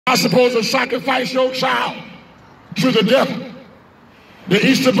Not supposed to sacrifice your child to the devil. The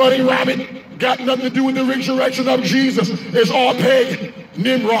Easter bunny rabbit got nothing to do with the resurrection of Jesus. It's all pagan.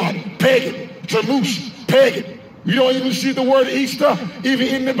 Nimrod, pagan. Tammuz, pagan. You don't even see the word Easter even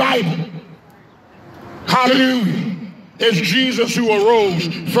in the Bible. Hallelujah. It's Jesus who arose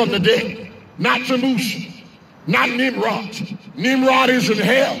from the dead. Not Tammuz, not Nimrod. Nimrod is in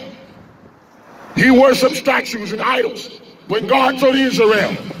hell. He worshipped statues and idols. When God told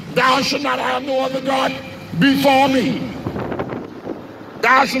Israel, thou shalt not have no other God before me.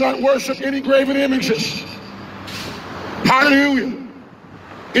 Thou shalt not worship any graven images. Hallelujah.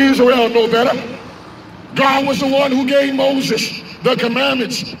 Israel know better. God was the one who gave Moses the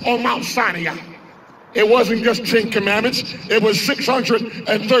commandments on Mount Sinai. It wasn't just 10 commandments. It was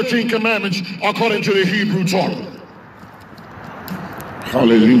 613 commandments according to the Hebrew Torah.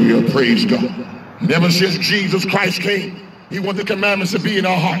 Hallelujah. Praise God. And ever since Jesus Christ came, he wanted the commandments to be in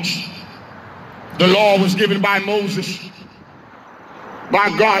our hearts. The law was given by Moses,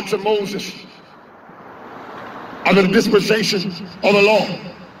 by God to Moses, under the dispensation of the law.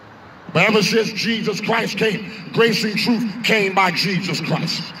 But ever since Jesus Christ came, grace and truth came by Jesus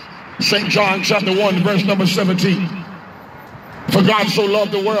Christ. St. John chapter 1, verse number 17. For God so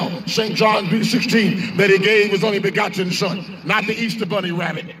loved the world, St. John 3:16, that he gave his only begotten son, not the Easter bunny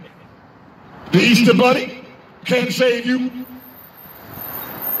rabbit. The Easter bunny can't save you.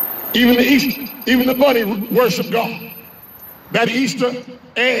 Even the bunny worship God. That Easter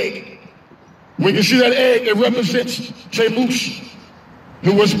egg, when you see that egg, it represents Tammuz,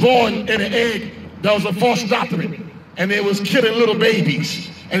 who was born in an egg that was a false doctrine, and they was killing little babies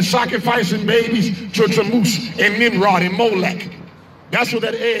and sacrificing babies to Tammuz and Nimrod and Molech. That's what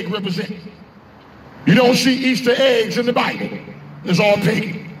that egg represents. You don't see Easter eggs in the Bible. It's all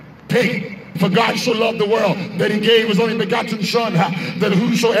pagan. Pagan. For God so loved the world that he gave his only begotten son, that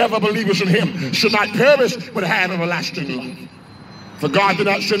whosoever believeth in him should not perish but have everlasting life. For God did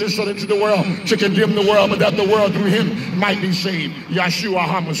not send his son into the world to condemn the world, but that the world through him might be saved. Yeshua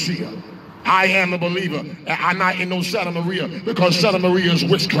HaMashiach. I am a believer. I'm not in no Santa Maria, because Santa Maria is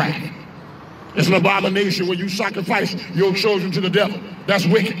witchcraft. It's an abomination when you sacrifice your children to the devil. That's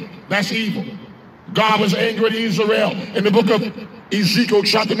wicked. That's evil. God was angry at Israel in the book of Ezekiel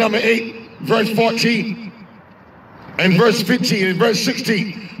chapter number 8, verse 14, and verse 15 and verse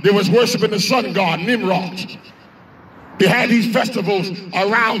 16. They was worshiping the sun god, Nimrod. They had these festivals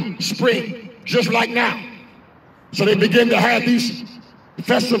around spring, just like now. So they began to have these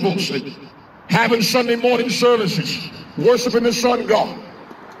festivals, having Sunday morning services, worshiping the sun god.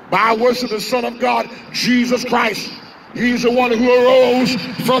 But I worship the Son of God, Jesus Christ. He's the one who arose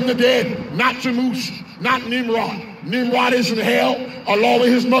from the dead, not Tammuz, not Nimrod. Nimrod is in hell, along with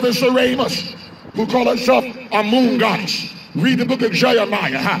his mother Seramus, who called herself a moon goddess. Read the book of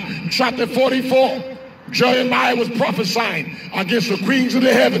Jeremiah, chapter 44. Jeremiah was prophesying against the queens of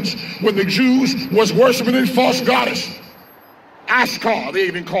the heavens when the Jews was worshiping this false goddess. Ashtar, they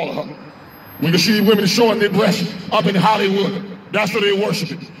even call her. When you see women showing their breasts up in Hollywood, that's what they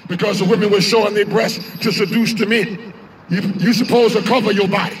worshiping, because the women were showing their breasts to seduce the men. You're supposed to cover your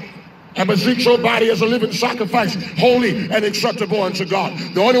body and present your body as a living sacrifice, holy and acceptable unto God.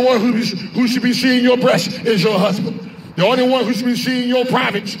 The only one who should be seeing your breasts is your husband. The only one who should be seeing your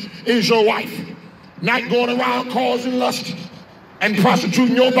privates is your wife. Not going around causing lust and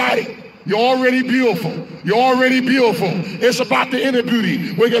prostituting your body. You're already beautiful. You're already beautiful. It's about the inner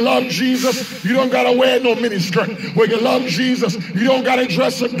beauty. When you love Jesus, you don't got to wear no miniskirt. When you love Jesus, you don't got to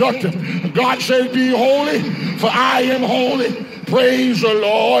dress seductive. God says, be holy, for I am holy. Praise the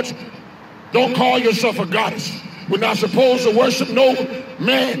Lord. Don't call yourself a goddess. We're not supposed to worship no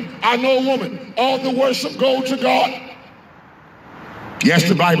man or no woman. All the worship goes to God. Yes,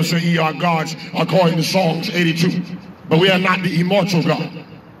 the Bible says ye are gods according to Psalms 82. But we are not the immortal God.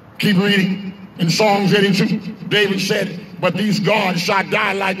 Keep reading. In Psalms 82, David said, but these gods shall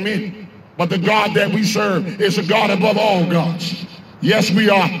die like men. But the God that we serve is a God above all gods. Yes, we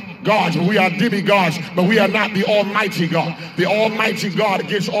are gods, but we are demigods, but we are not the almighty God. The almighty God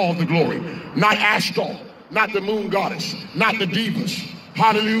gets all the glory. Not Ashtar, not the moon goddess, not the divas.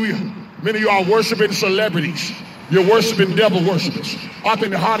 Hallelujah. Many of you are worshiping celebrities. You're worshiping devil worshipers up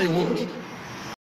in Hollywood.